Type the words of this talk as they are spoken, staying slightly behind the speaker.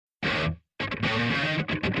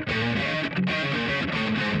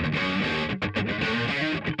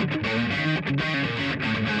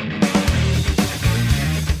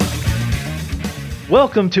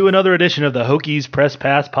Welcome to another edition of the Hokies Press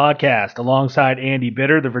Pass podcast. Alongside Andy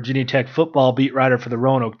Bitter, the Virginia Tech football beat writer for the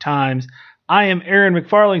Roanoke Times. I am Aaron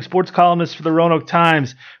McFarling, sports columnist for the Roanoke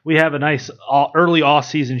Times. We have a nice early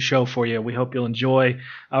off-season show for you. We hope you'll enjoy.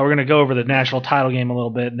 We're going to go over the national title game a little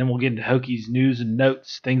bit, and then we'll get into Hokies news and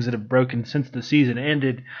notes, things that have broken since the season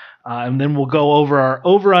ended. And then we'll go over our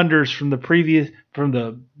over-unders from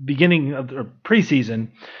the beginning of the preseason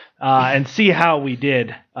and see how we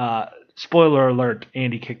did. Spoiler alert,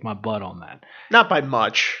 Andy kicked my butt on that. Not by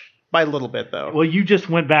much. By a little bit, though. Well, you just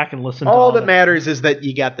went back and listened to all that matters is that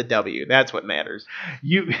you got the W. That's what matters.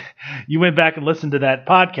 You went back and listened to that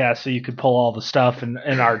podcast so you could pull all the stuff and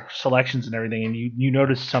our selections and everything, and you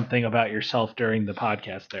noticed something about yourself during the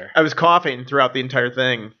podcast there. I was coughing throughout the entire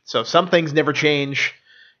thing, so some things never change.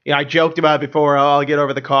 You know, I joked about it before, I'll get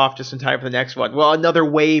over the cough just in time for the next one. Well, another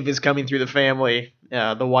wave is coming through the family.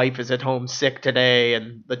 The wife is at home sick today,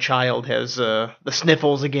 and the child has the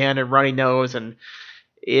sniffles again and runny nose, and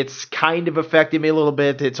it's kind of affecting me a little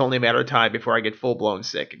bit. It's only a matter of time before I get full-blown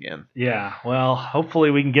sick again. Yeah, well,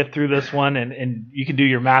 hopefully we can get through this one, and you can do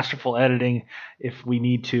your masterful editing if we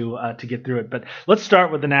need to get through it. But let's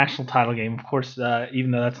start with the national title game. Of course,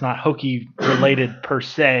 even though that's not Hokie-related per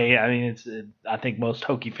se, I mean, I think most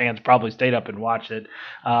Hokie fans probably stayed up and watched it.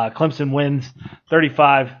 Clemson wins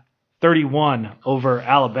 35-31 over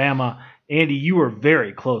Alabama. Andy, you were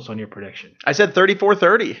very close on your prediction. I said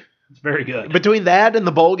 34-30. It's very good. Between that and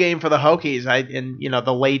the bowl game for the Hokies,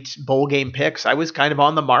 the late bowl game picks, I was kind of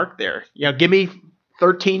on the mark there. Give me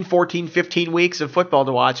 13, 14, 15 weeks of football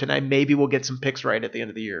to watch, and I maybe will get some picks right at the end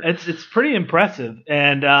of the year. It's pretty impressive.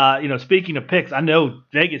 And, speaking of picks, I know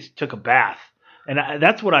Vegas took a bath. And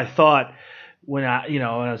that's what I thought when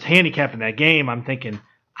I was handicapping that game. I'm thinking,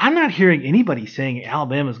 I'm not hearing anybody saying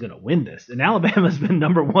Alabama's going to win this. And Alabama's been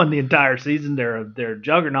number one the entire season. They're a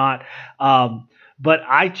juggernaut. But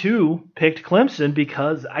I, too, picked Clemson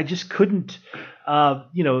because I just couldn't,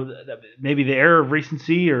 maybe the error of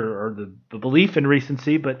recency or the belief in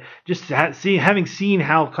recency, but just having seen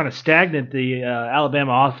how kind of stagnant the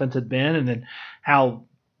Alabama offense had been and then how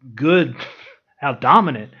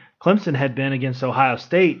dominant Clemson had been against Ohio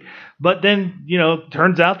State. But then,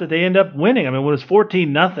 turns out that they end up winning. I mean, when it was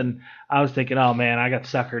 14-0, I was thinking, oh, man, I got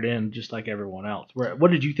suckered in just like everyone else.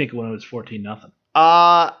 What did you think when it was 14-0?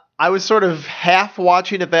 I was sort of half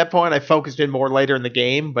watching at that point. I focused in more later in the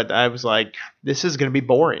game, but I was like, this is going to be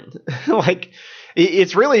boring.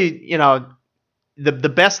 It's really,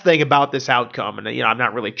 the best thing about this outcome, and, I'm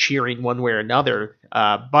not really cheering one way or another,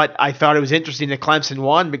 but I thought it was interesting that Clemson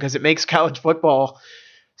won because it makes college football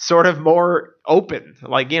sort of more open.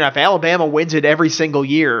 If Alabama wins it every single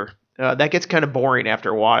year, that gets kind of boring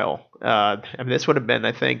after a while. This would have been,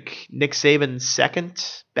 I think, Nick Saban's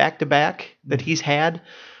second back-to-back that he's had.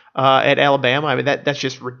 At Alabama. I mean, that's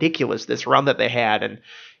just ridiculous, this run that they had. And,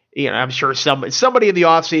 I'm sure somebody in the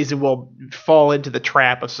offseason will fall into the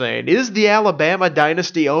trap of saying, is the Alabama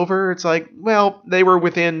dynasty over? It's like, well, they were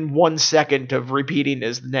within 1 second of repeating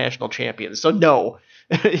as the national champions. So, no.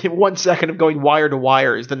 1 second of going wire to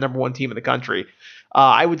wire is the number one team in the country.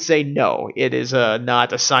 I would say no. It is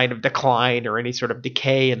not a sign of decline or any sort of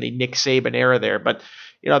decay in the Nick Saban era there. But,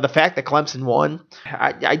 the fact that Clemson won,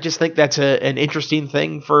 I just think that's an interesting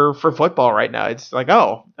thing for football right now. It's like,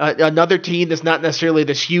 another team that's not necessarily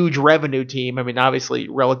this huge revenue team. I mean, obviously,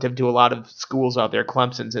 relative to a lot of schools out there,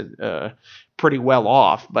 Clemson's pretty well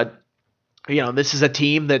off. But, this is a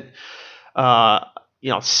team that,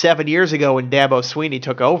 7 years ago when Dabo Swinney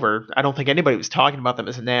took over, I don't think anybody was talking about them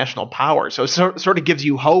as a national power. So it sort of gives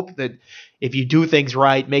you hope that if you do things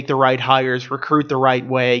right, make the right hires, recruit the right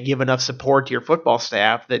way, give enough support to your football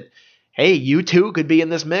staff that, hey, you too could be in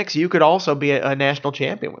this mix. You could also be a national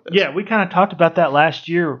champion with this. Yeah, we kind of talked about that last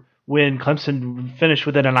year when Clemson finished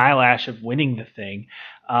within an eyelash of winning the thing.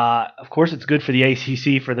 Of course, it's good for the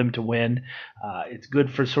ACC for them to win. It's good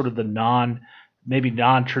for sort of the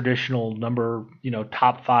non-traditional number,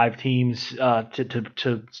 top 5 teams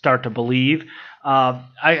to start to believe.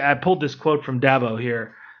 I pulled this quote from Dabo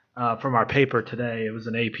here from our paper today. It was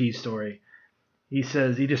an AP story. He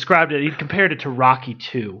says he described it. He compared it to Rocky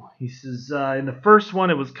II. He says in the first one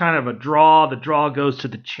it was kind of a draw. The draw goes to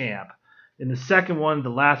the champ. In the second one, the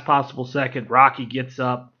last possible second, Rocky gets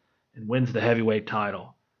up and wins the heavyweight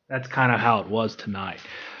title. That's kind of how it was tonight.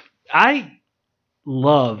 I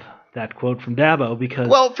love that quote from Dabo because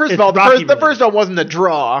well, first of all, the first one wasn't a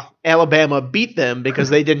draw. Alabama beat them because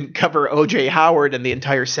they didn't cover O.J. Howard in the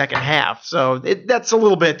entire second half. So that's a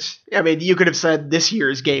little bit. I mean, you could have said this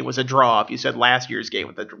year's game was a draw if you said last year's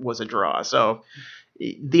game was a draw. So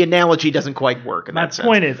the analogy doesn't quite work in that sense.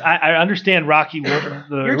 My point is, I understand Rocky.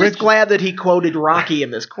 You're just glad that he quoted Rocky in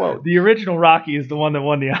this quote. The original Rocky is the one that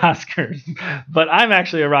won the Oscars, but I'm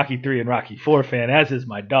actually a Rocky 3 and Rocky 4 fan, as is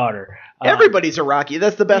my daughter. Everybody's a Rocky.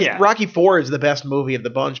 That's the best. Yeah. Rocky 4 is the best movie of the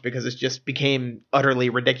bunch because it just became utterly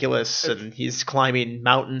ridiculous, and he's climbing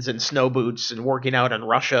mountains in snow boots and working out in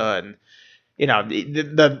Russia, and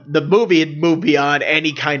the movie had moved beyond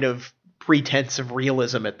any kind of pretense of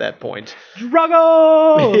realism at that point.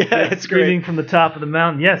 Drago! Yeah, it's screaming great. From the top of the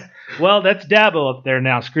mountain. Yes. Well, that's Dabo up there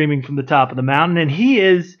now screaming from the top of the mountain, and he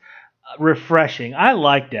is refreshing. I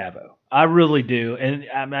like Dabo. I really do. And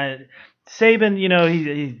Saban,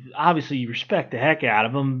 he obviously you respect the heck out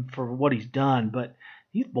of him for what he's done, but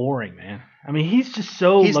he's boring, man. I mean, he's just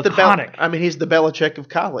so laconic. He's the Belichick of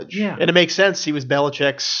college. Yeah. And it makes sense. He was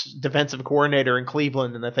Belichick's defensive coordinator in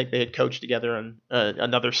Cleveland, and I think they had coached together on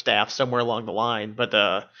another staff somewhere along the line. But,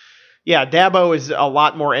 Dabo is a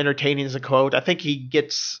lot more entertaining as a quote. I think he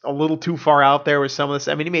gets a little too far out there with some of this.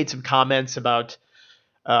 I mean, he made some comments about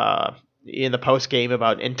in the post game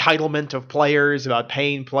about entitlement of players, about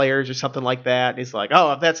paying players or something like that. And he's like,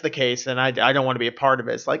 oh, if that's the case, then I don't want to be a part of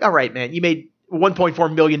it. It's like, all right, man, you made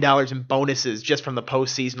 $1.4 million in bonuses just from the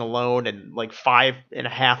postseason alone, and like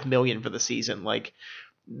 $5.5 million for the season. Like,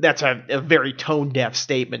 that's a very tone deaf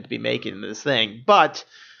statement to be making in this thing. But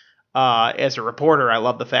as a reporter, I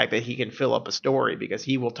love the fact that he can fill up a story because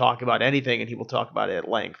he will talk about anything and he will talk about it at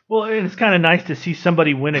length. Well, and it's kind of nice to see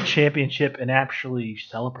somebody win a championship and actually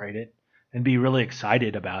celebrate it and be really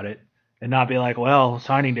excited about it. And not be like, well,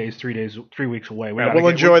 signing day is 3 weeks away. We'll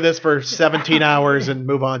enjoy this for 17 hours and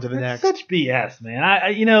move on to the next. Such BS, man.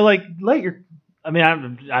 I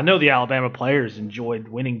know the Alabama players enjoyed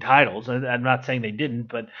winning titles. I'm not saying they didn't,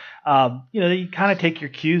 but you kind of take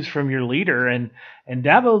your cues from your leader, and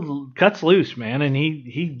Dabo cuts loose, man, and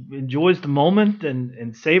he enjoys the moment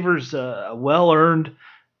and savors a well-earned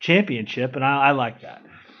championship, and I like that.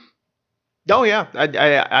 Oh yeah,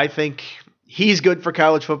 I think he's good for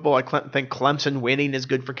college football. I think Clemson winning is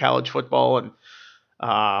good for college football. And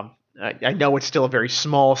I know it's still a very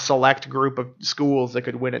small, select group of schools that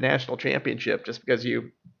could win a national championship just because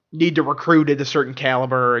you need to recruit at a certain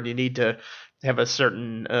caliber and you need to have a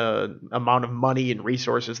certain amount of money and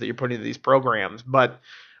resources that you're putting into these programs. But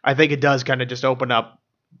I think it does kind of just open up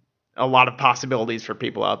a lot of possibilities for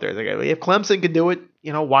people out there. They go, if Clemson can do it,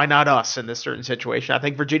 why not us in this certain situation? I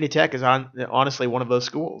think Virginia Tech is honestly one of those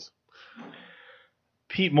schools.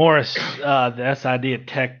 Pete Morris, the SID at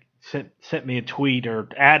Tech, sent me a tweet or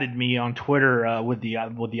added me on Twitter with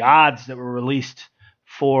the odds that were released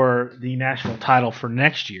for the national title for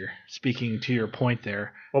next year. Speaking to your point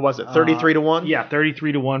there, what was it? 33-1? Yeah,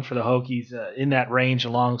 33-1 for the Hokies in that range,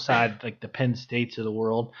 alongside like the Penn States of the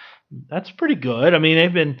world. That's pretty good. I mean,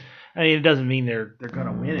 it doesn't mean they're going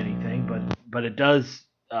to win anything, but it does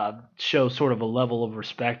show sort of a level of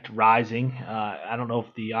respect rising. I don't know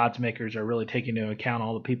if the odds makers are really taking into account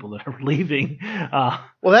all the people that are leaving.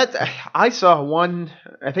 I saw one,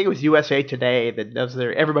 I think it was USA Today, that does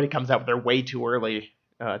everybody comes out with their way too early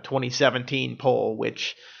 2017 poll,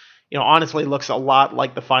 which honestly looks a lot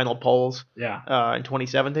like the final polls in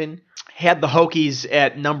 2017. Had the Hokies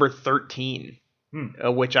at number 13,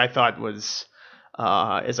 which I thought was,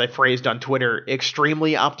 as I phrased on Twitter,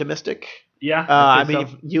 extremely optimistic. Yeah.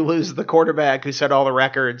 You lose the quarterback who set all the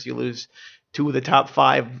records. You lose two of the top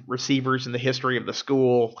 5 receivers in the history of the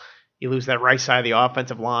school. You lose that right side of the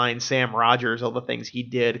offensive line, Sam Rogers, all the things he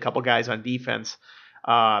did, a couple guys on defense.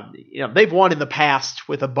 They've won in the past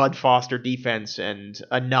with a Bud Foster defense and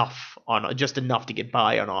just enough to get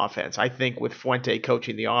by on offense. I think with Fuente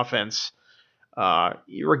coaching the offense,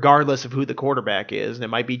 regardless of who the quarterback is, and it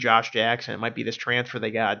might be Josh Jackson, it might be this transfer they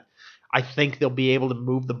got, I think they'll be able to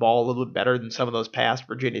move the ball a little bit better than some of those past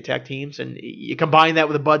Virginia Tech teams. And you combine that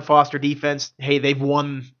with a Bud Foster defense, hey, they've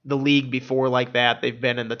won the league before like that. They've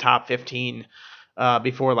been in the top 15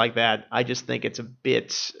 before like that. I just think it's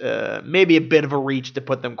maybe a bit of a reach to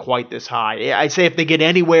put them quite this high. I'd say if they get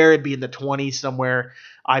anywhere, it'd be in the 20s somewhere.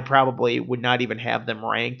 I probably would not even have them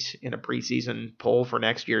ranked in a preseason poll for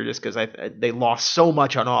next year just because they lost so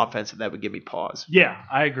much on offense that would give me pause. Yeah,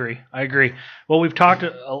 I agree. Well, we've talked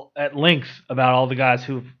at length about all the guys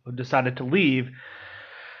who decided to leave.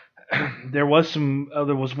 There was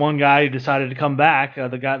one guy who decided to come back.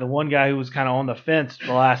 The one guy who was kind of on the fence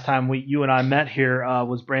the last time you and I met here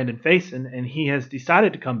was Brandon Faison, and he has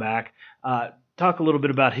decided to come back. talk a little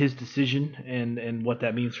bit about his decision and what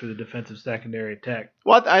that means for the defensive secondary at Tech.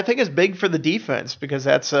 Well, I think it's big for the defense because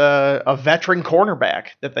that's a veteran cornerback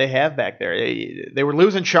that they have back there. They were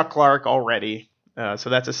losing Chuck Clark already, so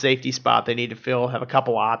that's a safety spot they need to fill. Have a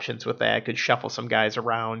couple options with that. Could shuffle some guys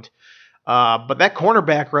around. But that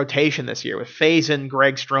cornerback rotation this year with Faison,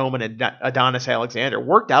 Greg Stroman, and Adonis Alexander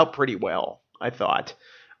worked out pretty well, I thought.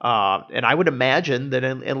 And I would imagine that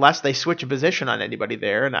unless they switch a position on anybody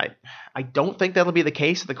there, and I don't think that'll be the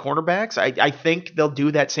case with the cornerbacks, I think they'll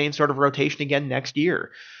do that same sort of rotation again next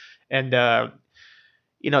year. And,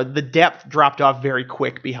 the depth dropped off very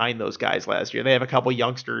quick behind those guys last year. They have a couple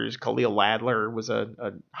youngsters. Khalil Ladler was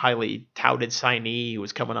a highly touted signee who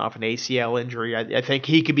was coming off an ACL injury. I think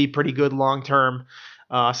he could be pretty good long term.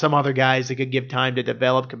 Some other guys that could give time to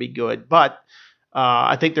develop could be good. But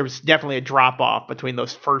I think there was definitely a drop-off between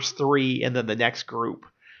those first three and then the next group.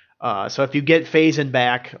 So if you get Faison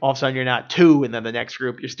back, all of a sudden you're not two and then the next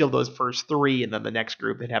group. You're still those first three and then the next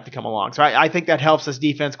group that have to come along. So I think that helps this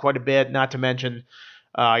defense quite a bit, not to mention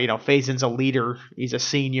Faison's a leader. He's a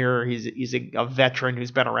senior. He's a veteran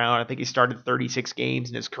who's been around. I think he started 36 games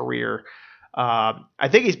in his career. I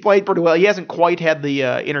think he's played pretty well. He hasn't quite had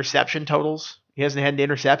the interception totals. He hasn't had an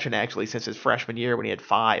interception, actually, since his freshman year when he had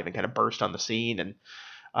 5 and kind of burst on the scene. And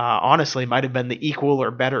honestly, might have been the equal or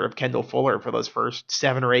better of Kendall Fuller for those first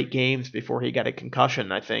 7 or 8 games before he got a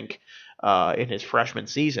concussion, I think, in his freshman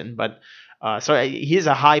season. But so he's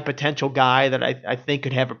a high potential guy that I think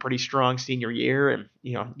could have a pretty strong senior year. And,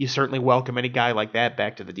 you certainly welcome any guy like that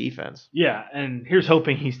back to the defense. Yeah, and here's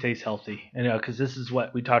hoping he stays healthy, because this is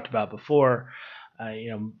what we talked about before.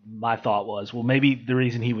 My thought was, well, maybe the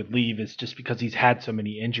reason he would leave is just because he's had so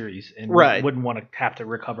many injuries and wouldn't want to have to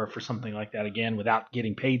recover for something like that again without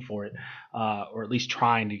getting paid for it, or at least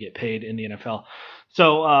trying to get paid in the NFL.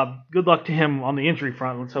 So good luck to him on the injury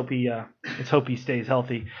front. Let's hope he stays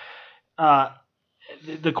healthy.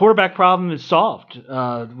 The quarterback problem is solved.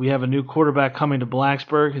 We have a new quarterback coming to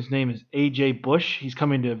Blacksburg. His name is A.J. Bush. He's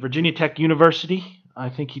coming to Virginia Tech University. I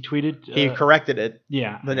think he tweeted. He corrected it.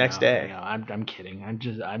 Yeah. The next day. I'm kidding.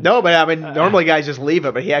 No, but I mean, normally guys just leave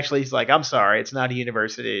it, but he's like, I'm sorry, it's not a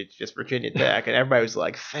university, it's just Virginia Tech, and everybody was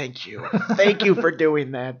like, thank you for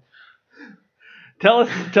doing that. Tell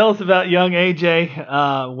us about young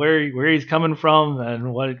AJ, where he's coming from,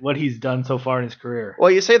 and what he's done so far in his career. Well,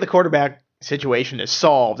 you say the quarterback situation is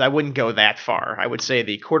solved. I wouldn't go that far. I would say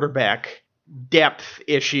the quarterback depth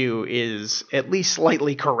issue is at least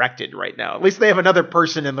slightly corrected right now. At least they have another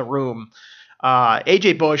person in the room.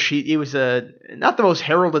 AJ Bush, he was not the most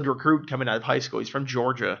heralded recruit coming out of high school. He's from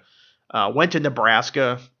Georgia. Went to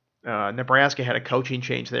Nebraska. Nebraska had a coaching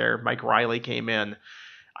change there. Mike Riley came in.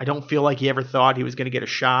 I don't feel like he ever thought he was going to get a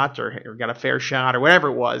shot or got a fair shot or whatever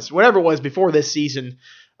it was. Whatever it was before this season,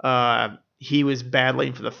 he was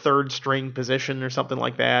battling for the third string position or something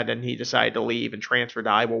like that, and he decided to leave and transfer to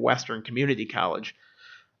Iowa Western Community College.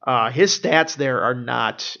 His stats there are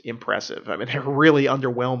not impressive. I mean, they're really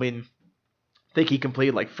underwhelming. I think he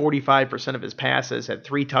completed like 45% of his passes, had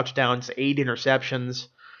 3 touchdowns, 8 interceptions,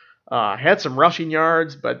 had some rushing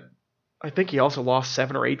yards, but I think he also lost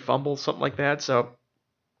 7 or 8 fumbles, something like that. So,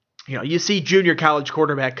 you see junior college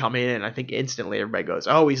quarterback come in, and I think instantly everybody goes,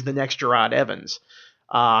 oh, he's the next Gerard Evans.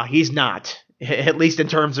 He's not, at least in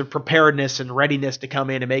terms of preparedness and readiness to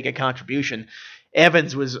come in and make a contribution.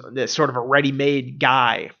 Evans was sort of a ready-made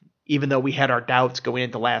guy, even though we had our doubts going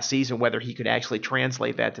into last season whether he could actually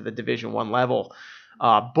translate that to the Division I level.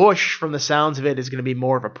 Bush, from the sounds of it, is going to be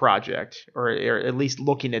more of a project, or at least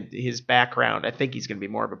looking at his background, I think he's going to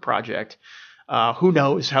be more of a project. Who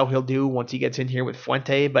knows how he'll do once he gets in here with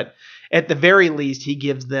Fuente, but at the very least, he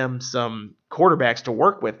gives them some quarterbacks to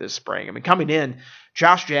work with this spring. I mean, coming in,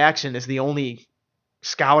 Josh Jackson is the only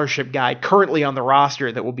scholarship guy currently on the roster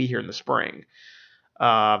that will be here in the spring.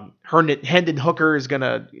 Hendon Hooker is going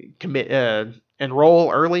to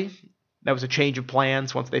enroll early. That was a change of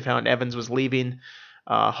plans once they found Evans was leaving.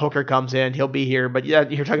 Hooker comes in, he'll be here. But yeah,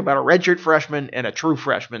 you're talking about a redshirt freshman and a true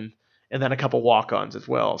freshman, and then a couple walk-ons as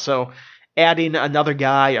well. So adding another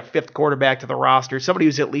guy, a 5th quarterback to the roster, somebody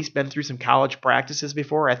who's at least been through some college practices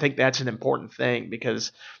before, I think that's an important thing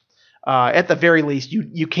because at the very least,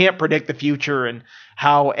 you can't predict the future and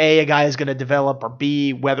how A guy is going to develop, or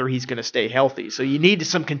B, whether he's going to stay healthy. So you need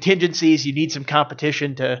some contingencies. You need some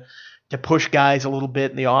competition to push guys a little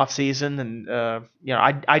bit in the offseason. And,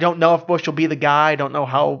 I don't know if Bush will be the guy. I don't know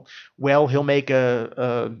how well he'll make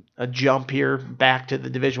a jump here back to the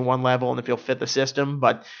Division I level and if he'll fit the system.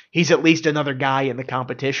 But he's at least another guy in the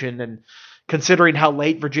competition. And considering how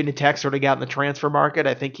late Virginia Tech sort of got in the transfer market,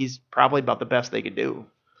 I think he's probably about the best they could do.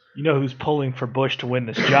 You know who's pulling for Bush to win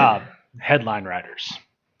this job? headline riders.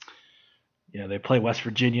 They play West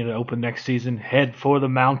Virginia to open next season. Head for the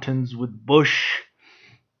mountains with Bush.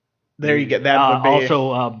 There you get that. Would be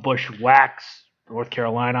also Bushwhacks, North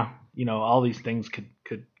Carolina. All these things could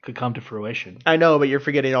come to fruition. I know, but you're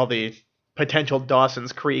forgetting all the potential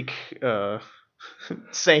Dawson's Creek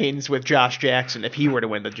sayings with Josh Jackson if he were to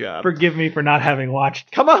win the job. Forgive me for not having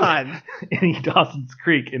watched. Come on, any Dawson's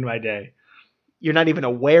Creek in my day. You're not even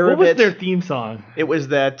aware of it. What was their theme song? It was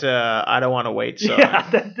that I Don't Want to Wait song.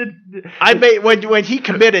 Yeah, I made when he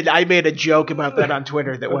committed, I made a joke about that on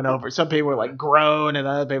Twitter that went over. Some people were like groan, and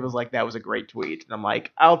other people was like, that was a great tweet. And I'm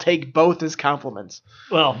like, I'll take both as compliments.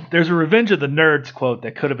 Well, there's a Revenge of the Nerds quote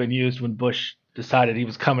that could have been used when Bush decided he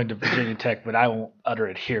was coming to Virginia Tech, but I won't utter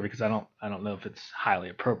it here because I don't know if it's highly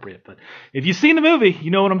appropriate. But if you've seen the movie, you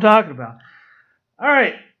know what I'm talking about. All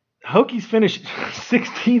right. Hokies finished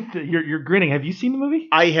 16th. You're grinning. Have you seen the movie?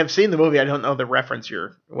 I have seen the movie. I don't know the reference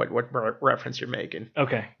what reference you're making.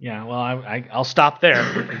 Okay, yeah. Well, I'll stop there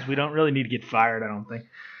because we don't really need to get fired, I don't think.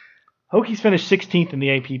 Hokies finished 16th in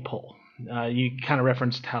the AP poll. You kind of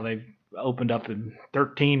referenced how they've opened up in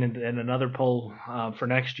 13 and another poll for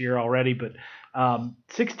next year already, but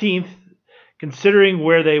 16th, considering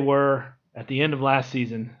where they were at the end of last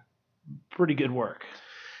season, pretty good work.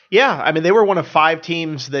 Yeah, I mean, they were one of 5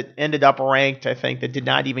 teams that ended up ranked, I think, that did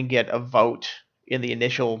not even get a vote in the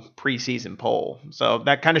initial preseason poll. So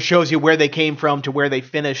that kind of shows you where they came from to where they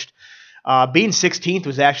finished. Being 16th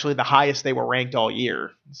was actually the highest they were ranked all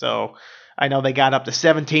year. So I know they got up to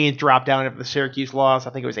 17th, dropped down after the Syracuse loss. I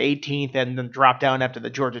think it was 18th, and then dropped down after the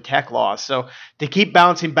Georgia Tech loss. So to keep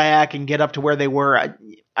bouncing back and get up to where they were,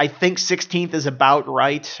 I think 16th is about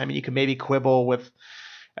right. I mean, you could maybe quibble with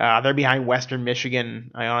they're behind Western Michigan.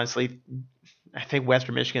 I think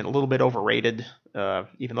Western Michigan a little bit overrated,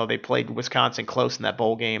 even though they played Wisconsin close in that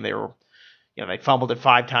bowl game. They fumbled it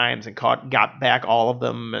 5 times and got back all of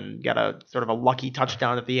them and got a sort of a lucky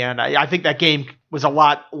touchdown at the end. I think that game was a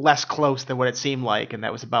lot less close than what it seemed like, and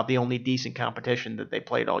that was about the only decent competition that they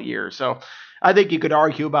played all year. So I think you could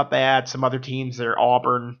argue about that. Some other teams there,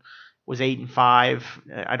 Auburn was 8-5.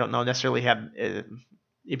 I don't know necessarily have.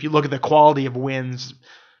 If you look at the quality of wins,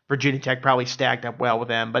 Virginia Tech probably stacked up well with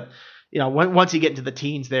them. But, once you get into the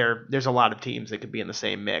teens there's a lot of teams that could be in the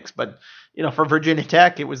same mix. But, for Virginia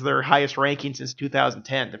Tech, it was their highest ranking since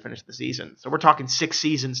 2010 to finish the season. So we're talking 6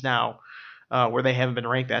 seasons now where they haven't been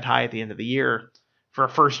ranked that high at the end of the year. For a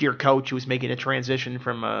first-year coach who was making a transition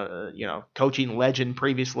from a, coaching legend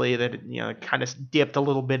previously that, kind of dipped a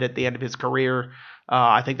little bit at the end of his career,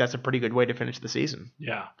 I think that's a pretty good way to finish the season.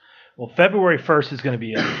 Yeah. Well, February 1st is going to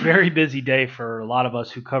be a very busy day for a lot of us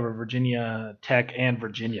who cover Virginia Tech and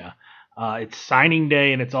Virginia. It's signing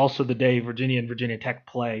day, and it's also the day Virginia and Virginia Tech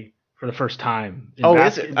play for the first time.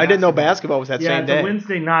 Is it? I didn't know basketball was that same day. Yeah, it's a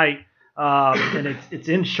Wednesday night, and it's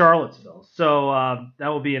in Charlottesville. So that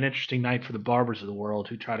will be an interesting night for the Barbers of the world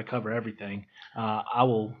who try to cover everything. I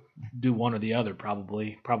will do one or the other,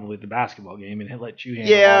 probably the basketball game, and let you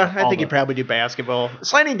handle I think you probably do basketball.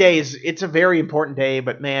 Signing day it's a very important day,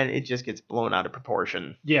 but man, it just gets blown out of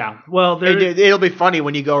proportion. Yeah, well, it'll be funny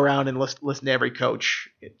when you go around and listen to every coach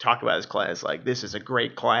talk about his class. Like, this is a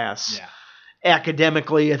great class. Yeah.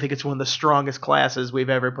 Academically, I think it's one of the strongest classes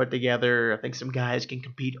we've ever put together. I think some guys can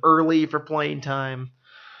compete early for playing time.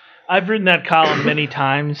 I've written that column many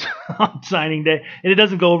times on signing day, and it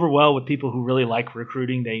doesn't go over well with people who really like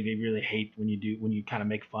recruiting. They really hate when you kind of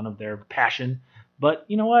make fun of their passion. But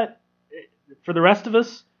you know what? For the rest of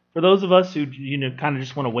us, for those of us who kind of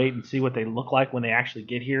just want to wait and see what they look like when they actually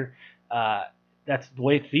get here, that's the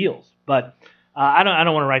way it feels. But I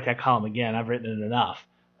don't want to write that column again. I've written it enough.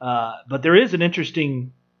 But there is an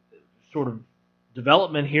interesting sort of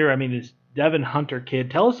development here. I mean, this Devin Hunter kid.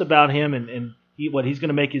 Tell us about him and he's going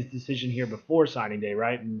to make his decision here before signing day,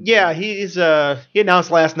 right? He announced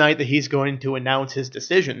last night that he's going to announce his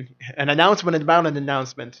decision. An announcement about an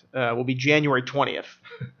announcement will be January 20th.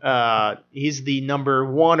 He's the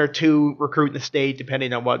number 1 or 2 recruit in the state,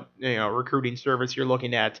 depending on what recruiting service you're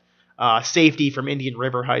looking at. Safety from Indian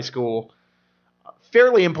River High School.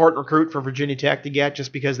 Fairly important recruit for Virginia Tech to get,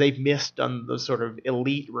 just because they've missed on those sort of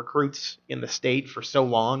elite recruits in the state for so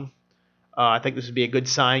long. I think this would be a good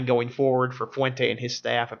sign going forward for Fuente and his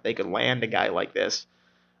staff if they could land a guy like this.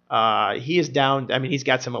 He is down. I mean, he's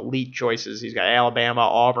got some elite choices. He's got Alabama,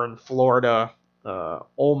 Auburn, Florida,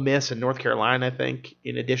 Ole Miss, and North Carolina, I think,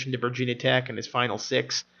 in addition to Virginia Tech in his final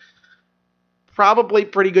 6. Probably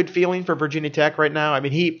pretty good feeling for Virginia Tech right now. I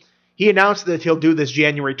mean, he announced that he'll do this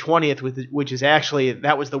January 20th, which is actually,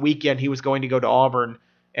 that was the weekend he was going to go to Auburn,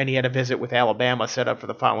 and he had a visit with Alabama set up for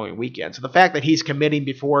the following weekend. So the fact that he's committing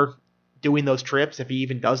before doing those trips, if he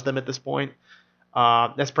even does them at this point.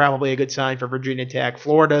 That's probably a good sign for Virginia Tech.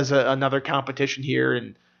 Florida's another competition here,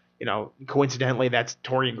 and coincidentally, that's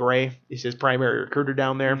Torian Gray is his primary recruiter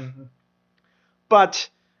down there. Mm-hmm. But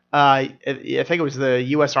I think it was the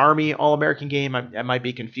U.S. Army All-American game. I might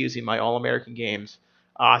be confusing my All-American games.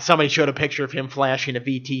 Somebody showed a picture of him flashing a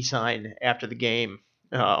VT sign after the game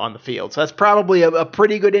on the field. So that's probably a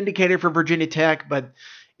pretty good indicator for Virginia Tech, but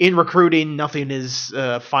in recruiting, nothing is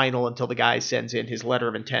final until the guy sends in his letter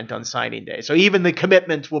of intent on signing day. So even the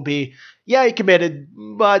commitment will be, yeah, he committed,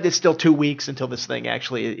 but it's still 2 weeks until this thing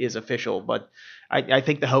actually is official. But I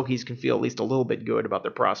think the Hokies can feel at least a little bit good about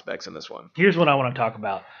their prospects in this one. Here's what I want to talk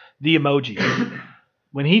about. The emoji.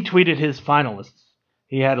 When he tweeted his finalists,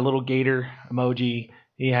 he had a little gator emoji.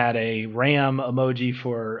 He had a ram emoji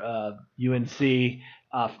for UNC.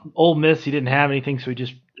 Ole Miss, he didn't have anything, so he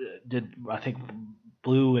just did, I think,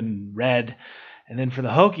 blue and red. And then for the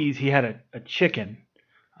Hokies, he had a chicken.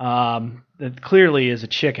 That clearly is a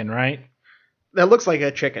chicken, right? That looks like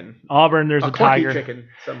a chicken. Auburn, there's a tiger. Chicken,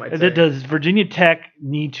 some might say. Does Virginia Tech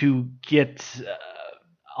need to get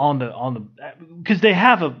on the because they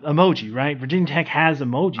have a emoji, right? Virginia Tech has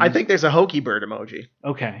emojis. I think there's a Hokie bird emoji.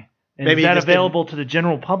 Okay. And maybe is that available to the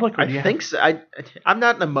general public? Or I think so. I'm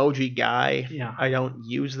not an emoji guy. Yeah. I don't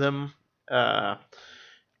use them.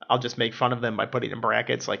 I'll just make fun of them by putting in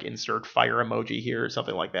brackets, like insert fire emoji here or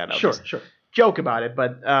something like that. I'll sure. Joke about it,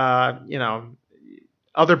 but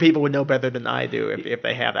other people would know better than I do if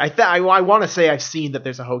they have it. I want to say I've seen that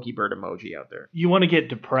there's a Hokie bird emoji out there. You want to get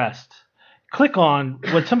depressed? Click on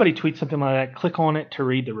when somebody tweets something like that. Click on it to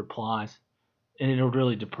read the replies, and it'll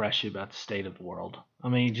really depress you about the state of the world. I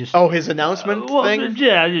mean, just his announcement thing.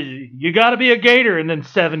 Yeah, you got to be a gator, and then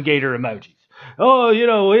 7 gator emojis.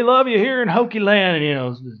 Oh, we love you here in Hokie land,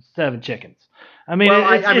 and 7 chickens. I mean, well,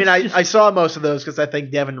 I saw most of those because I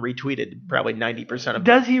think Devin retweeted probably 90% of them.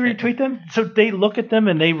 Does he retweet them? So they look at them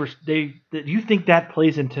and you think that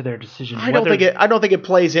plays into their decision? I don't think it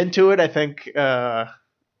plays into it. I think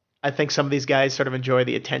some of these guys sort of enjoy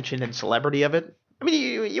the attention and celebrity of it. I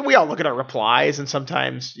mean, we all look at our replies, and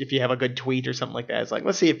sometimes if you have a good tweet or something like that, it's like,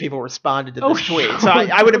 let's see if people responded to this tweet. So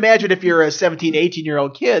I would imagine if you're a 17,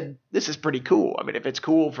 18-year-old kid, this is pretty cool. I mean, if it's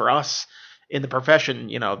cool for us in the profession,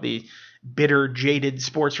 the bitter, jaded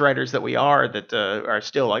sports writers that we are that are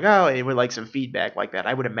still like, oh, we would like some feedback like that.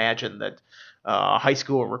 I would imagine that a high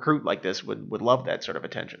school recruit like this would love that sort of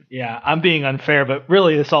attention. Yeah, I'm being unfair, but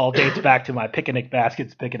really this all dates back to my Picnic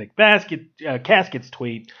Caskets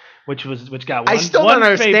tweet, which got one. I still don't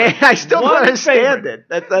understand. I still don't understand it.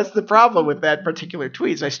 That's the problem with that particular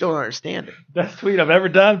tweet. Is I still don't understand it. Best tweet I've ever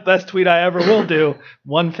done. Best tweet I ever will do.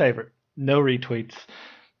 One favorite. No retweets.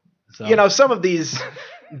 So. Some of these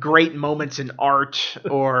great moments in art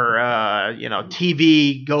or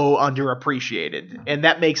TV go underappreciated, and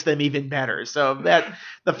that makes them even better. So that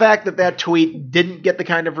the fact that tweet didn't get the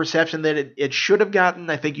kind of reception that it should have gotten,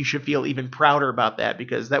 I think you should feel even prouder about that,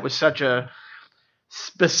 because that was such a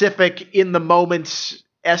specific, in the moment,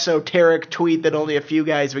 esoteric tweet that only a few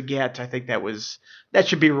guys would get. I think that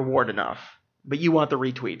should be reward enough. But you want the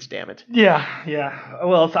retweets, damn it. Yeah.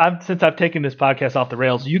 Well, since I've taken this podcast off the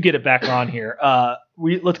rails, you get it back on here.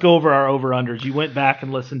 Let's go over our over-unders. You went back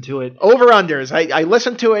and listened to it. Over-unders. I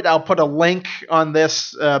listened to it. I'll put a link on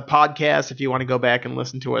this podcast if you want to go back and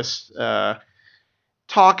listen to us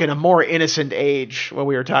talk in a more innocent age when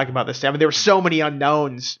we were talking about this. I mean, there were so many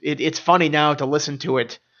unknowns. It's funny now to listen to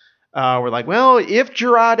it. We're like, well, if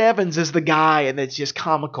Gerard Evans is the guy, and it's just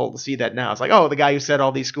comical to see that now. It's like, oh, the guy who set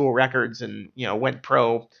all these school records and, went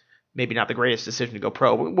pro, maybe not the greatest decision to go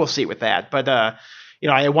pro. We'll see with that. But,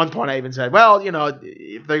 at one point I even said, well,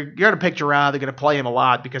 if they're going to pick Gerard, they're going to play him a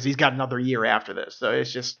lot because he's got another year after this. So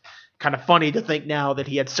it's just kind of funny to think now that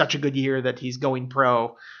he had such a good year that he's going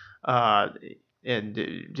pro.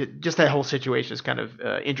 And just that whole situation is kind of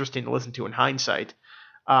interesting to listen to in hindsight.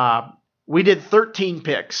 We did 13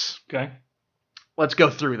 picks. Okay. Let's go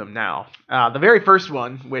through them now. The very first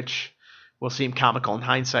one, which will seem comical in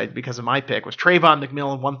hindsight because of my pick, was Trayvon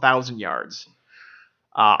McMillan, 1,000 yards.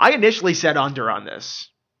 I initially said under on this.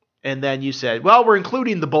 And then you said, well, we're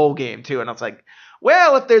including the bowl game too. And I was like,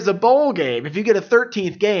 well, if there's a bowl game, if you get a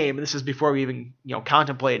 13th game, and this is before we even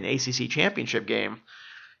contemplate an ACC championship game,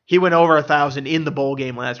 he went over 1,000 in the bowl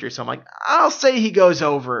game last year. So I'm like, I'll say he goes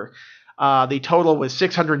over. The total was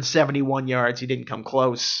 671 yards. He didn't come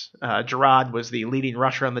close. Gerard was the leading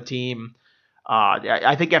rusher on the team.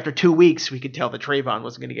 I think after 2 weeks, we could tell that Trayvon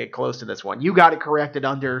wasn't going to get close to this one. You got it corrected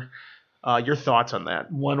under. Your thoughts on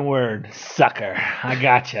that? One word, sucker. I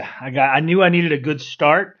gotcha. I knew I needed a good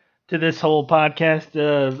start to this whole podcast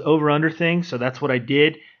over-under thing, so that's what I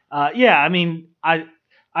did. Yeah, I mean,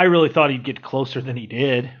 I really thought he'd get closer than he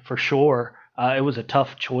did, for sure. It was a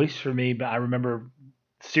tough choice for me, but I remember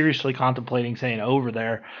seriously contemplating saying over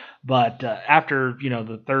there. But after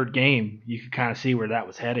the third game, you could kind of see where that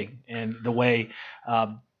was heading, and the way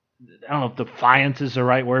I don't know if defiance is the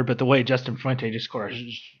right word, but the way Justin Fuente just sort of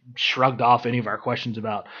shrugged off any of our questions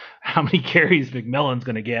about how many carries McMillan's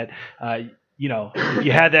going to get. If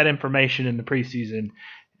you had that information in the preseason,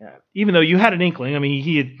 even though you had an inkling, I mean,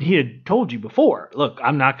 he had told you before, look,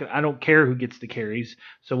 I don't care who gets the carries.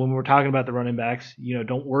 So when we're talking about the running backs,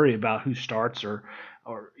 don't worry about who starts or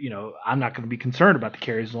I'm not going to be concerned about the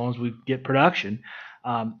carries as long as we get production.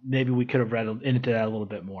 Maybe we could have read into that a little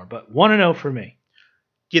bit more, but 1-0 for me.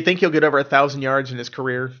 Do you think he'll get over 1,000 yards in his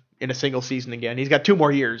career in a single season again? He's got 2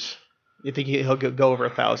 more years. You think he'll go over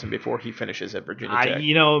 1,000 before he finishes at Virginia Tech?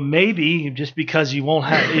 Maybe just because you won't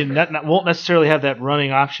necessarily have that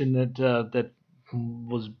running option that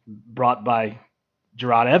was brought by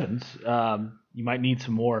Gerard Evans. You might need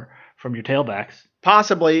some more from your tailbacks.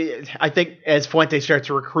 Possibly. I think as Fuente starts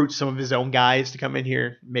to recruit some of his own guys to come in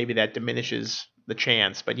here, maybe that diminishes the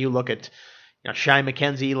chance. But you look at Shai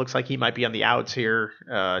McKenzie looks like he might be on the outs here.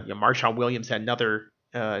 Marshawn Williams had another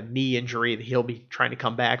knee injury that he'll be trying to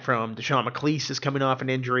come back from. Deshaun McLeese is coming off an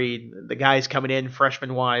injury. The guys coming in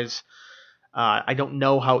freshman-wise, I don't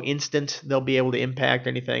know how instant they'll be able to impact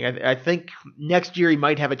anything. I think next year he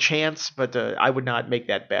might have a chance, but I would not make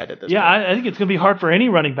that bet at this point. Yeah, I think it's going to be hard for any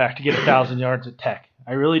running back to get 1,000 yards at Tech.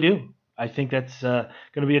 I really do. I think that's going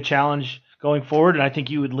to be a challenge going forward, and I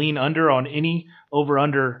think you would lean under on any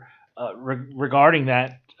over-under regarding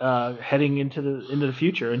that heading into the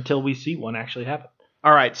future until we see one actually happen.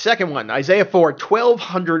 All right, second one, Isaiah Ford,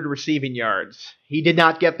 1,200 receiving yards. He did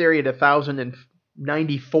not get there. He had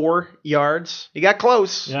 1,094 yards. He got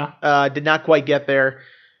close. Yeah. Did not quite get there.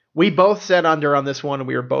 We both said under on this one, and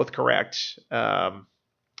we were both correct. I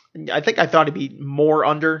think I thought it'd be more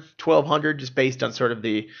under 1,200 just based on sort of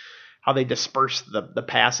how they dispersed the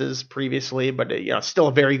passes previously, but still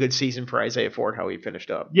a very good season for Isaiah Ford, how he finished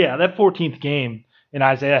up. Yeah, that 14th game, and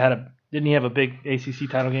Isaiah didn't he have a big ACC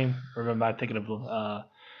title game? Or am I thinking of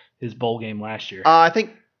his bowl game last year? I think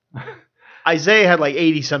Isaiah had like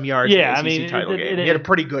 80-some yards in the ACC title game. He had a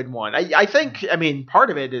pretty good one. I think, part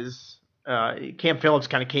of it is Cam Phillips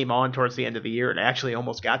kind of came on towards the end of the year and actually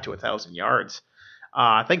almost got to 1,000 yards.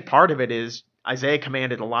 I think part of it is Isaiah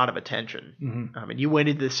commanded a lot of attention. Mm-hmm. You went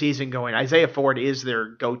into the season going, Isaiah Ford is their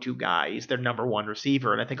go-to guy. He's their number one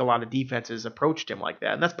receiver, and I think a lot of defenses approached him like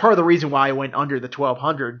that. And that's part of the reason why I went under the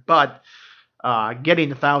 1,200. But getting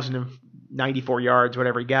 1,094 yards,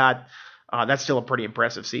 whatever he got, that's still a pretty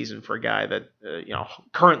impressive season for a guy that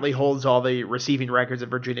currently holds all the receiving records at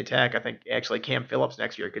Virginia Tech. I think actually Cam Phillips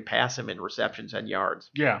next year could pass him in receptions and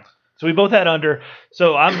yards. Yeah. So we both had under.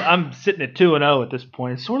 So I'm sitting at 2-0 at this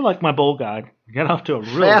point. It's sort of like my bowl guide. Got off to a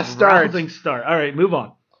real rousing start. All right, move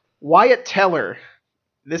on. Wyatt Teller.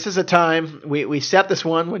 This is a time we set this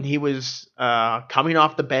one when he was coming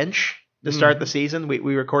off the bench to start the season. We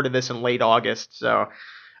recorded this in late August, so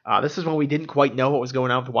this is when we didn't quite know what was going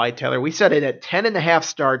on with Wyatt Teller. We set it at 10.5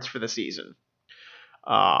 starts for the season.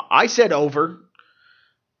 I said over.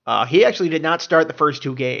 He actually did not start the first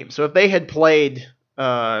 2 games, so if they had played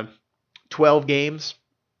 12 games,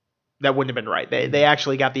 that wouldn't have been right. They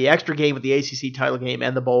actually got the extra game with the ACC title game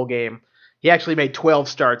and the bowl game. He actually made 12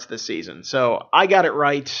 starts this season. So I got it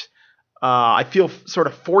right. I feel sort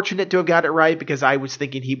of fortunate to have got it right because I was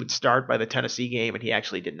thinking he would start by the Tennessee game, and he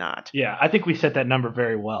actually did not. Yeah, I think we set that number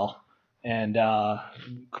very well. And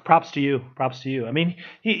props to you. Props to you. I mean,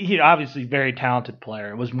 he obviously very talented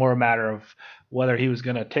player. It was more a matter of whether he was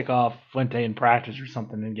going to tick off Fuente in practice or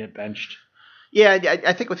something and get benched. Yeah,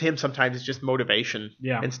 I think with him sometimes it's just motivation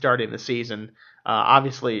in starting the season.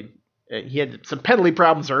 Obviously, he had some penalty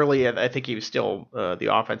problems early, and I think he was still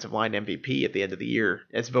the offensive line MVP at the end of the year,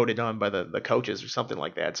 as voted on by the coaches or something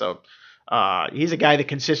like that. So he's a guy that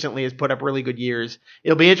consistently has put up really good years.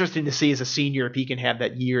 It'll be interesting to see as a senior if he can have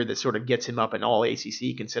that year that sort of gets him up in all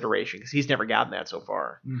ACC consideration, because he's never gotten that so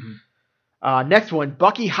far. Mm-hmm. Next one,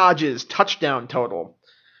 Bucky Hodges, touchdown total.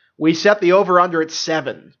 We set the over-under at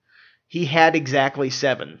 7. He had exactly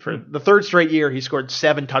 7. For the third straight year, he scored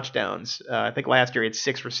 7 touchdowns. I think last year he had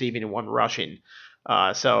 6 receiving and 1 rushing.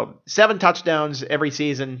 So 7 touchdowns every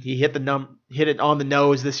season. He hit it on the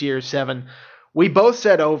nose this year, 7. We both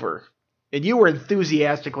said over, and you were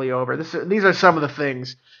enthusiastically over. These are some of the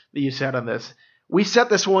things that you said on this. We set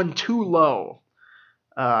this one too low.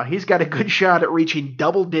 He's got a good shot at reaching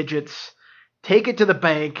double digits. Take it to the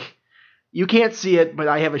bank. You can't see it, but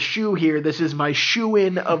I have a shoe here. This is my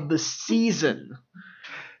shoe-in of the season.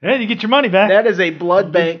 And you get your money back. That is a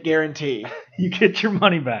blood bank guarantee. You get your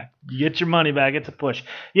money back. It's a push.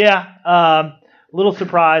 Yeah. A little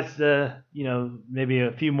surprised. Maybe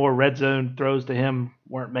a few more red zone throws to him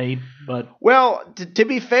weren't made, but well, to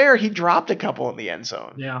be fair, he dropped a couple in the end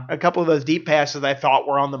zone. Yeah. A couple of those deep passes I thought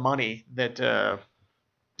were on the money that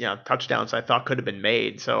touchdowns I thought could have been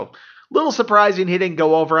made. So a little surprising he didn't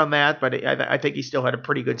go over on that, but I think he still had a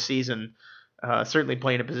pretty good season. Certainly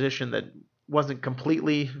playing a position that wasn't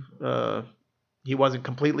completely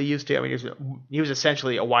used to. I mean, he was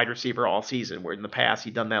essentially a wide receiver all season, where in the past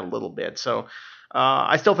he'd done that a little bit. So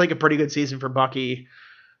I still think a pretty good season for Bucky.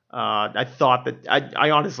 I thought that I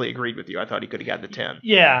honestly agreed with you. I thought he could have gotten to 10.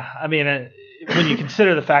 Yeah, I mean, when you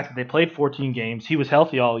consider the fact that they played 14 games, he was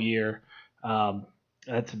healthy all year.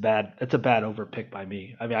 That's a bad overpick by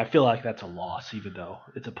me. I mean, I feel like that's a loss, even though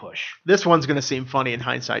it's a push. This one's going to seem funny in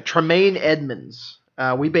hindsight. Tremaine Edmonds.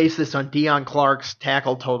 We based this on Deion Clark's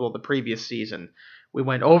tackle total the previous season. We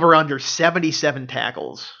went over under 77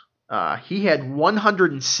 tackles. He had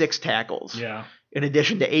 106 tackles. Yeah. In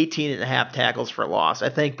addition to 18 and a half tackles for loss. I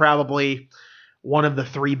think probably one of the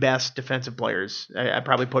three best defensive players. I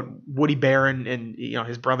probably put Woody Barron and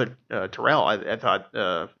his brother Terrell. I thought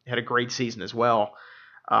had a great season as well.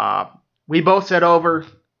 We both said over.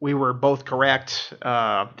 We were both correct. Did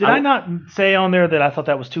I not say on there that I thought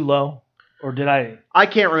that was too low? Or did I? I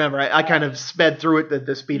can't remember. I kind of sped through it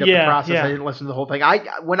to speed up the process. Yeah. I didn't listen to the whole thing.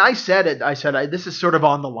 When I said it, I said this is sort of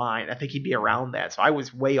on the line. I think he'd be around that. So I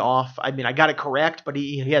was way off. I mean, I got it correct, but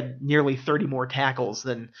he had nearly 30 more tackles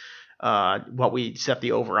than what we set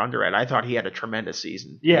the over-under at. I thought he had a tremendous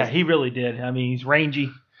season. Yeah, he really did. I mean, he's rangy.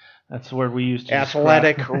 That's the word we used to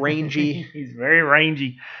athletic, rangy. He's very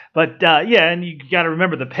rangy. But, and you got to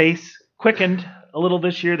remember the pace quickened a little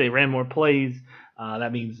this year. They ran more plays.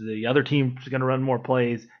 That means the other team is going to run more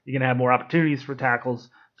plays. You're going to have more opportunities for tackles.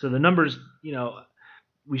 So the numbers,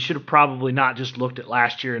 we should have probably not just looked at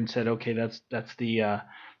last year and said, okay, that's the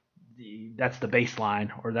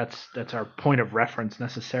baseline, or that's our point of reference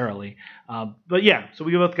necessarily. But yeah, so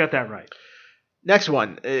we both got that right. Next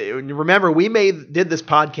one. Remember, we did this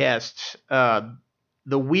podcast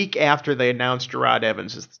the week after they announced Gerard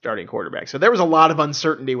Evans as the starting quarterback. So there was a lot of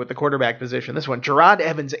uncertainty with the quarterback position. This one, Gerard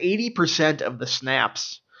Evans, 80% of the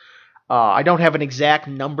snaps. I don't have an exact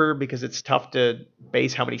number because it's tough to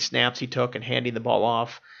base how many snaps he took and handing the ball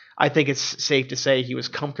off. I think it's safe to say he was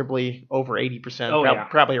comfortably over 80%,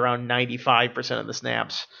 probably around 95% of the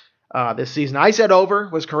snaps this season. I said over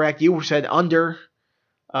was correct. You said under.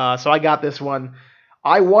 So I got this one.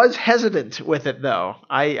 I was hesitant with it, though.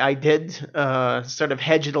 I did sort of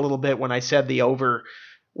hedge it a little bit when I said the over,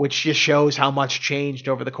 which just shows how much changed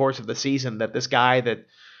over the course of the season, that this guy that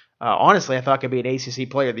honestly I thought could be an ACC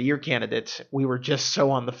Player of the Year candidate, we were just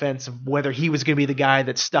so on the fence of whether he was going to be the guy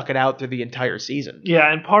that stuck it out through the entire season.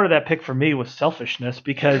 Yeah, and part of that pick for me was selfishness,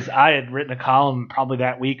 because I had written a column probably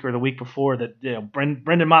that week or the week before that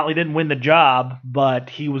Brendan Motley didn't win the job, but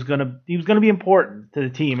he was going to be important to the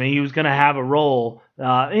team, and he was going to have a role.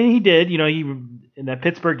 And he did. He in that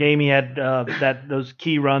Pittsburgh game he had those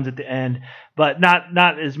key runs at the end, but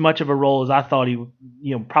not as much of a role as I thought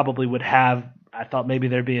he probably would have. I thought maybe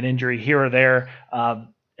there'd be an injury here or there.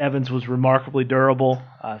 Evans was remarkably durable,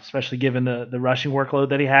 especially given the rushing workload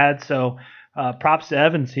that he had. So props to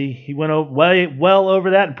Evans. He went well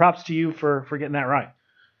over that, and props to you for getting that right.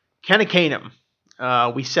 Kenny Kainum.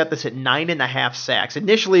 We set this at 9.5 sacks.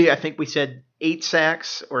 Initially, I think we said 8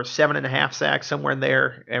 sacks or 7.5 sacks, somewhere in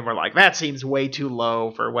there, and we're like, that seems way too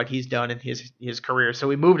low for what he's done in his career. So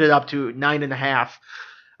we moved it up to 9.5.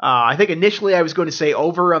 I think initially I was going to say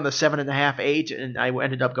over on the 7.5, 8, and I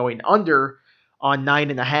ended up going under on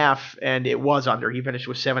 9.5, and it was under. He finished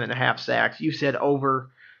with 7.5 sacks. You said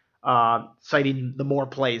over, citing the more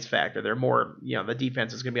plays factor. They're more, the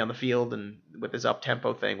defense is going to be on the field, and with his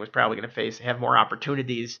up-tempo thing, was probably going to have more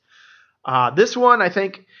opportunities. This one, I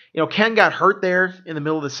think, Ken got hurt there in the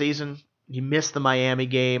middle of the season. He missed the Miami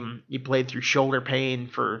game. He played through shoulder pain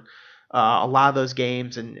for a lot of those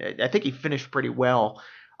games, and I think he finished pretty well.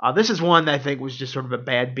 This is one that I think was just sort of a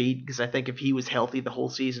bad beat, because I think if he was healthy the whole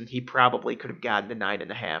season, he probably could have gotten to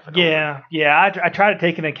 9.5. Yeah. I try to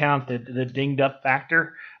take into account the dinged up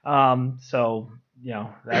factor. So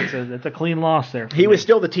that's a clean loss there. He was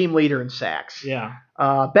still the team leader in sacks. Yeah.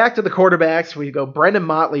 Back to the quarterbacks, we go Brendan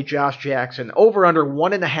Motley, Josh Jackson, over under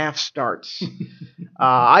 1.5 starts.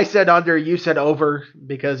 I said under, you said over,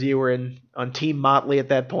 because you were on Team Motley at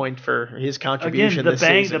that point for his contribution this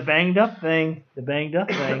season. The banged up thing.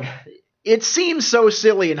 it seems so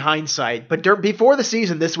silly in hindsight, but before the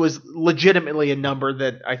season, this was legitimately a number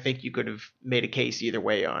that I think you could have made a case either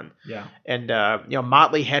way on. Yeah. And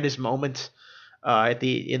Motley had his moment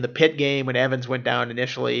in the Pitt game when Evans went down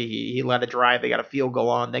initially. He led a drive, they got a field goal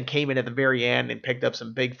on, then came in at the very end and picked up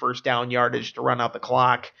some big first down yardage to run out the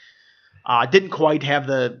clock. Didn't quite have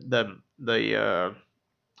the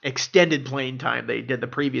extended playing time they did the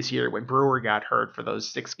previous year when Brewer got hurt for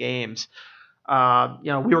those 6 games. We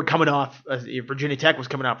were coming off, Virginia Tech was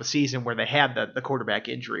coming off a season where they had the quarterback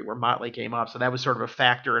injury where Motley came up. So that was sort of a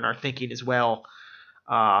factor in our thinking as well.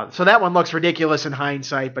 So that one looks ridiculous in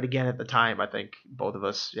hindsight. But again, at the time, I think both of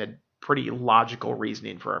us had pretty logical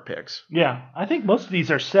reasoning for our picks. Yeah, I think most of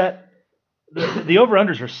these are set. The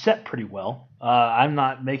over-unders are set pretty well. I'm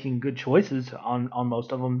not making good choices on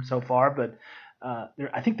most of them so far, but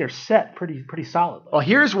I think they're set pretty solidly. Well,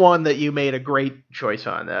 here's one that you made a great choice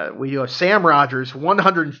on. We have Sam Rogers,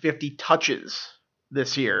 150 touches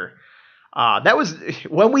this year. That was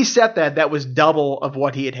when we set that was double of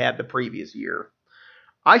what he had the previous year.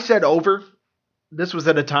 I said over. This was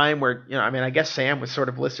at a time where I guess Sam was sort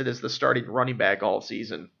of listed as the starting running back all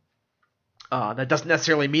season. That doesn't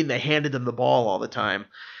necessarily mean they handed him the ball all the time.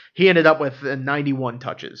 He ended up with 91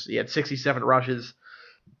 touches. He had 67 rushes.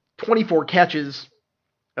 24 catches,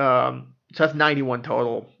 so that's 91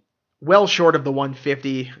 total. Well short of the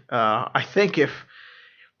 150. I think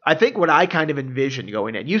what I kind of envisioned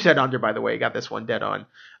going in. You said under, by the way. Got this one dead on.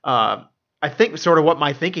 I think sort of what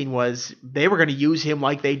my thinking was they were going to use him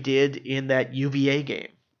like they did in that UVA game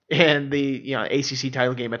and the ACC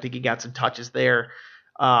title game. I think he got some touches there.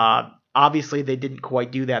 Obviously, they didn't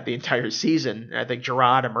quite do that the entire season. I think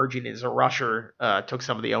Gerard emerging as a rusher took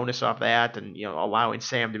some of the onus off that and, allowing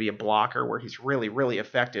Sam to be a blocker where he's really, really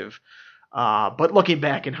effective. But looking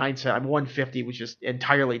back in hindsight, 150 was just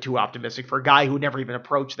entirely too optimistic for a guy who never even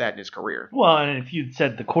approached that in his career. Well, and if you'd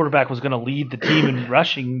said the quarterback was going to lead the team in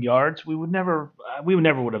rushing yards, we would never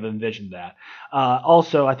would have envisioned that.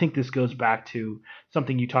 Also, I think this goes back to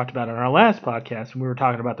something you talked about on our last podcast when we were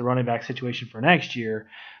talking about the running back situation for next year.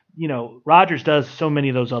 Rodgers does so many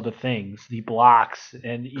of those other things. He blocks,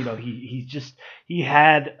 and he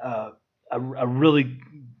had a really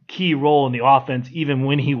key role in the offense even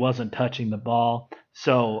when he wasn't touching the ball.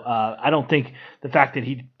 So I don't think the fact that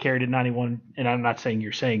he carried it 91, and I'm not saying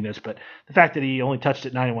you're saying this, but the fact that he only touched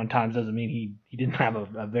it 91 times doesn't mean he didn't have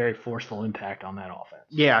a very forceful impact on that offense.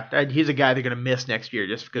 Yeah, he's a guy they're going to miss next year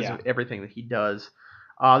just because of everything that he does.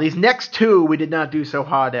 These next two we did not do so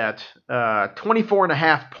hot at.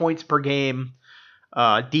 24.5 points per game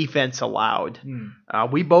defense allowed.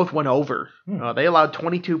 We both went over. They allowed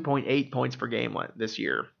 22.8 points per game this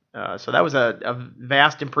year. So that was a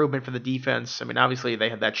vast improvement for the defense. I mean, obviously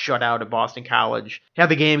they had that shutout at Boston College. Had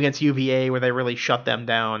the game against UVA where they really shut them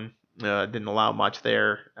down. Didn't allow much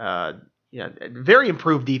there. Very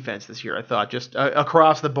improved defense this year, I thought, just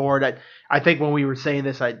across the board. I think when we were saying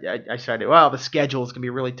this, I said, well, the schedule is going to be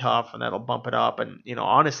really tough, and that'll bump it up. And,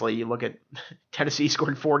 honestly, you look at Tennessee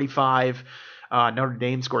scored 45, Notre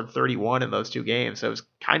Dame scored 31 in those 2 games. So it was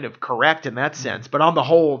kind of correct in that sense. But on the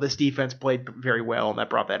whole, this defense played very well, and that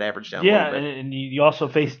brought that average down a little bit. And you also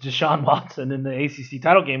faced Deshaun Watson in the ACC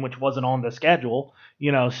title game, which wasn't on the schedule.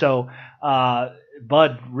 So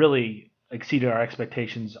Bud really exceeded our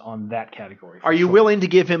expectations on that category. Are you willing to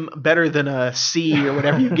give him better than a C or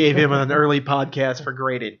whatever you gave him on an early podcast for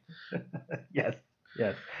grading? Yes.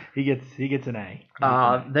 He gets an A.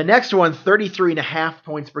 The next one, 33.5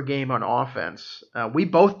 points per game on offense. We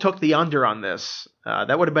both took the under on this.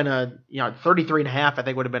 That would have been 33.5, I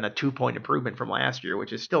think would have been a 2-point improvement from last year,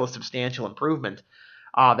 which is still a substantial improvement.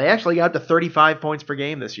 They actually got to 35 points per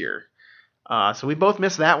game this year. So we both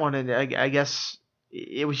missed that one, and I guess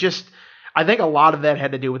it was just – I think a lot of that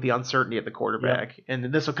had to do with the uncertainty at the quarterback. Yeah.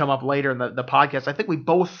 And this will come up later in the podcast. I think we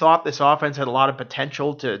both thought this offense had a lot of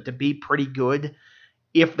potential to be pretty good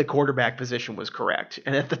if the quarterback position was correct.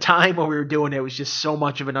 And at the time when we were doing it, it was just so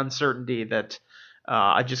much of an uncertainty that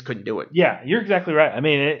I just couldn't do it. Yeah, you're exactly right. I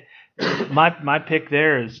mean, my pick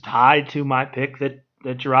there is tied to my pick that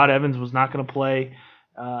Gerard Evans was not going to play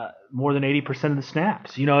more than 80% of the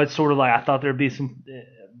snaps. It's sort of like I thought there would be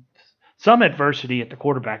some adversity at the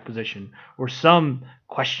quarterback position or some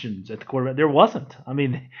questions at the quarterback. There wasn't. I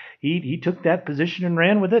mean, he took that position and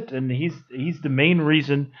ran with it, and he's the main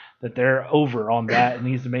reason that they're over on that, and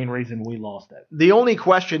he's the main reason we lost that. The only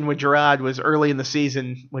question with Gerard was early in the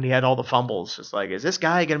season when he had all the fumbles. It's like, is this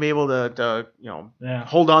guy going to be able to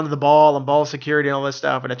hold on to the ball and ball security and all this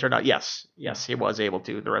stuff? And it turned out, yes, he was able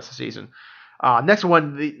to the rest of the season. Next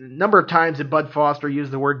one, the number of times that Bud Foster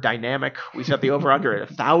used the word dynamic. We set the over-under at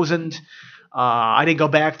 1,000. I didn't go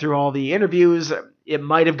back through all the interviews. It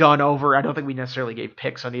might have gone over. I don't think we necessarily gave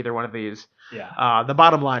picks on either one of these. Yeah. The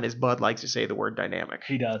bottom line is Bud likes to say the word dynamic.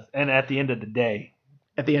 He does. And at the end of the day.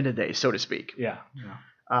 At the end of the day, so to speak. Yeah.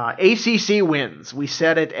 ACC wins. We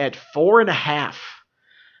set it at 4.5.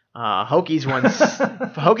 Hokies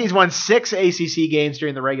won 6 ACC games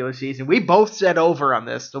during the regular season. We both said over on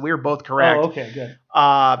this, so we were both correct. Oh, okay, good.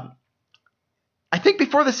 I think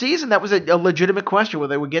before the season, that was a legitimate question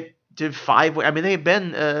whether they would get to 5. I mean, they had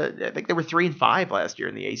been, I think they were 3-5 last year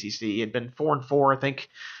in the ACC. It had been 4-4, I think,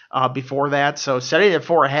 before that. So setting it at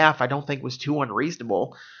 4.5, I don't think was too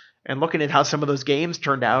unreasonable. And looking at how some of those games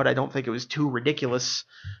turned out, I don't think it was too ridiculous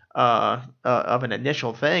of an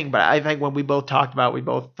initial thing. But I think when we both talked about it, we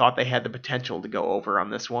both thought they had the potential to go over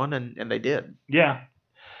on this one, and they did. Yeah.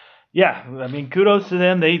 I mean, kudos to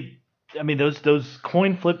them. Those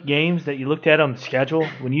coin flip games that you looked at on the schedule,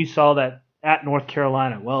 when you saw that at North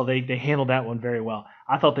Carolina, well, they handled that one very well.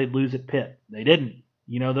 I thought they'd lose at Pitt. They didn't.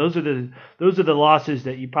 Those are the losses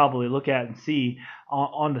that you probably look at and see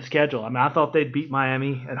on the schedule. I mean, I thought they'd beat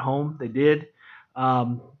Miami at home. They did.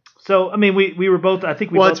 So, I mean, we were both, I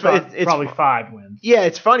think both thought probably 5 wins. Yeah,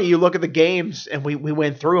 it's funny. You look at the games, and we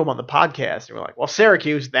went through them on the podcast, and we're like, well,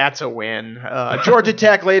 Syracuse, that's a win. Georgia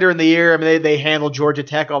Tech later in the year, I mean, they handled Georgia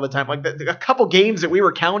Tech all the time. Like a couple games that we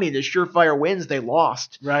were counting as surefire wins, they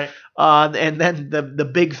lost. Right. And then the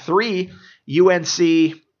big 3,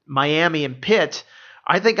 UNC, Miami, and Pitt,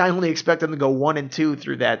 I think I only expect them to go 1-2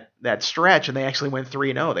 through that stretch, and they actually went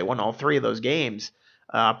 3-0. They won all 3 of those games.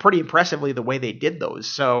 Pretty impressively the way they did those.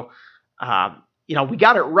 So, we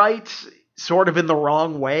got it right, sort of in the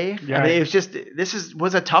wrong way. Yeah. I mean, it was just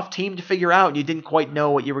was a tough team to figure out. You didn't quite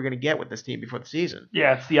know what you were going to get with this team before the season.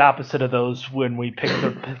 Yeah, it's the opposite of those when we pick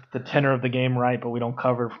the tenor of the game right, but we don't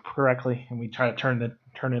cover correctly, and we try to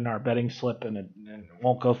turn in our betting slip, and it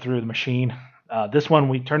won't go through the machine. This one,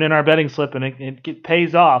 we turn in our betting slip, and it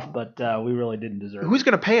pays off, but we really didn't deserve it. Who's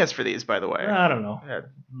going to pay us for these, by the way? I don't know.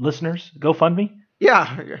 Listeners, GoFundMe?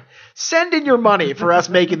 Yeah. Send in your money for us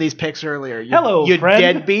making these picks earlier. You You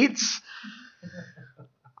friend. deadbeats.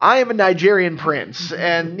 I am a Nigerian prince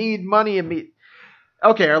and need money immediately.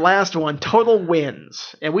 Okay, our last one, total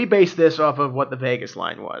wins. And we based this off of what the Vegas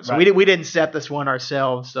line was. Right. We didn't set this one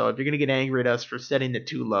ourselves, so if you're going to get angry at us for setting it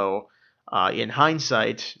too low, in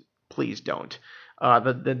hindsight, please don't.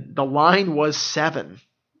 The line was 7.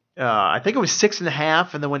 I think it was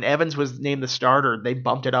 6.5, and then when Evans was named the starter, they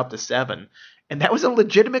bumped it up to 7. And that was a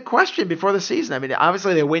legitimate question before the season. I mean,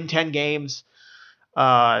 obviously they win 10 games,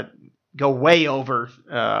 go way over.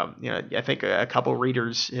 I think a couple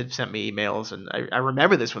readers had sent me emails, and I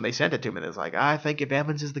remember this when they sent it to me. It was like, I think if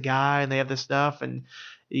Evans is the guy, and they have this stuff, and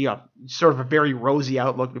sort of a very rosy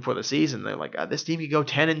outlook before the season. They're like, this team could go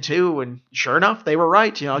 10-2, and sure enough, they were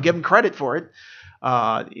right. I'll give them credit for it.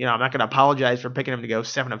 I'm not going to apologize for picking them to go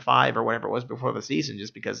 7-5 or whatever it was before the season,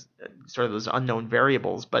 just because sort of those unknown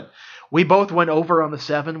variables. But we both went over on the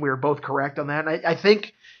 7. We were both correct on that. And I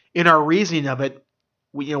think in our reasoning of it,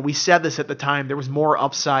 we said this at the time. There was more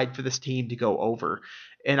upside for this team to go over,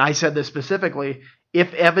 and I said this specifically: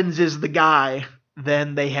 if Evans is the guy,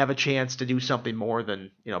 then they have a chance to do something more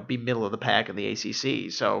than be middle of the pack in the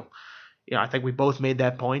ACC. So. I think we both made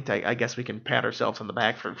that point. I guess we can pat ourselves on the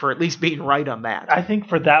back for at least being right on that. I think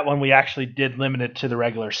for that one, we actually did limit it to the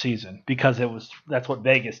regular season because that's what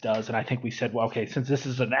Vegas does. And I think we said, well, okay, since this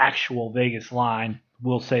is an actual Vegas line,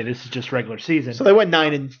 we'll say this is just regular season. So they went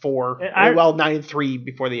 9-4. 9-3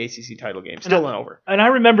 before the ACC title game. Still went over. And I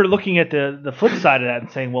remember looking at the flip side of that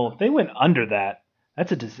and saying, well, if they went under that,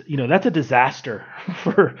 that's a disaster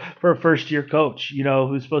for a first year coach,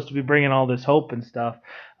 who's supposed to be bringing all this hope and stuff.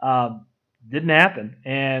 Didn't happen,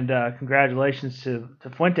 and congratulations to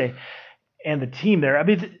Fuente and the team there. I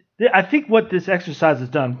mean, I think what this exercise has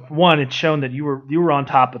done, one, it's shown that you were on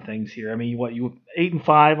top of things here. I mean, you were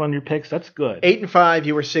 8-5 on your picks. That's good. 8-5.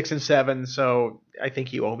 You were 6-7. So I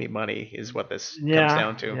think you owe me money, is what this comes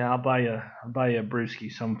down to. Yeah, I'll buy you a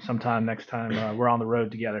brewski sometime next time we're on the road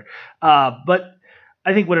together. But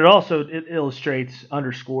I think what it illustrates,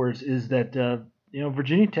 underscores, is that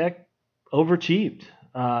Virginia Tech overachieved.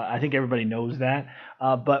 I think everybody knows that,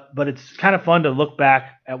 but it's kind of fun to look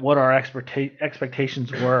back at what our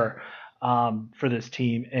expectations were for this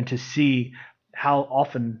team and to see how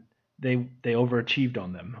often they overachieved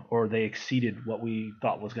on them or they exceeded what we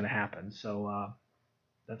thought was going to happen. So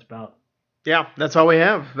that's about. Yeah, that's all we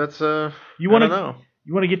have. That's you want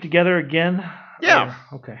to get together again? Yeah.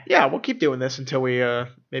 Okay. Yeah, we'll keep doing this until we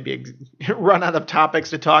maybe run out of topics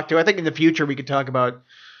to talk to. I think in the future we could talk about.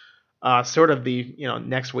 Sort of the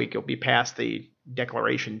next week it'll be past the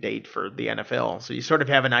declaration date for the NFL. So you sort of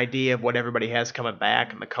have an idea of what everybody has coming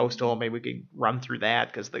back, and the Coastal, maybe we could run through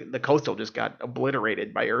that because the Coastal just got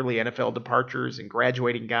obliterated by early NFL departures and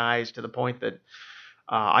graduating guys to the point that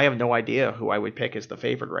I have no idea who I would pick as the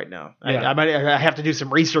favorite right now. Yeah. I have to do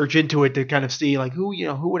some research into it to kind of see like who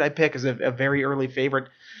would I pick as a very early favorite.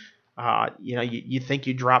 You think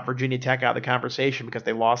you drop Virginia Tech out of the conversation because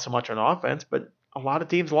they lost so much on offense, but a lot of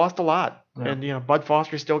teams lost a lot. Yeah. And, Bud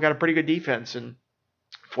Foster still got a pretty good defense, and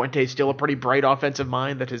Fuente's still a pretty bright offensive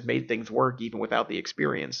mind that has made things work even without the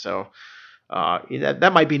experience. So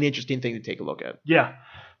that might be an interesting thing to take a look at. Yeah.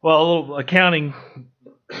 Well, a little accounting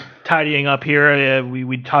tidying up here.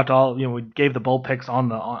 We talked we gave the bowl picks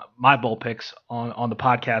my bowl picks on the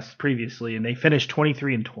podcast previously, and they finished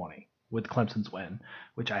 23-20 with Clemson's win,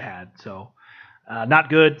 which I had. So not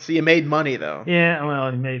good. So you made money though. Yeah,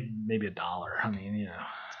 well, you made maybe $1. I mean,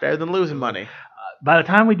 it's better than losing money. By the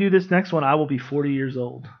time we do this next one, I will be 40 years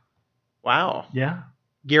old. Wow. Yeah.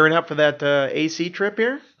 Gearing up for that AC trip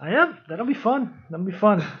here? I am. That'll be fun.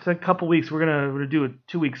 It's a couple weeks. We're gonna do it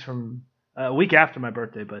 2 weeks from a week after my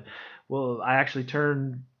birthday, but I actually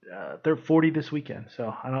turn 40 this weekend,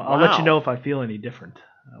 so I'll let you know if I feel any different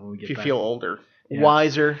when we get back. If you feel older, yeah.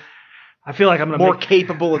 Wiser. I feel like I'm more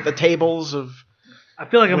capable at the tables of. I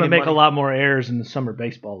feel like I'm gonna make a lot more errors in the summer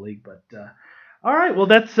baseball league, but all right. Well,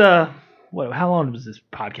 that's how long was this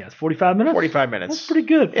podcast? 45 minutes. 45 minutes. That's pretty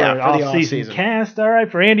good for an off-season cast. All right,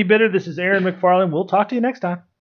 for Andy Bitter, this is Aaron McFarland. We'll talk to you next time.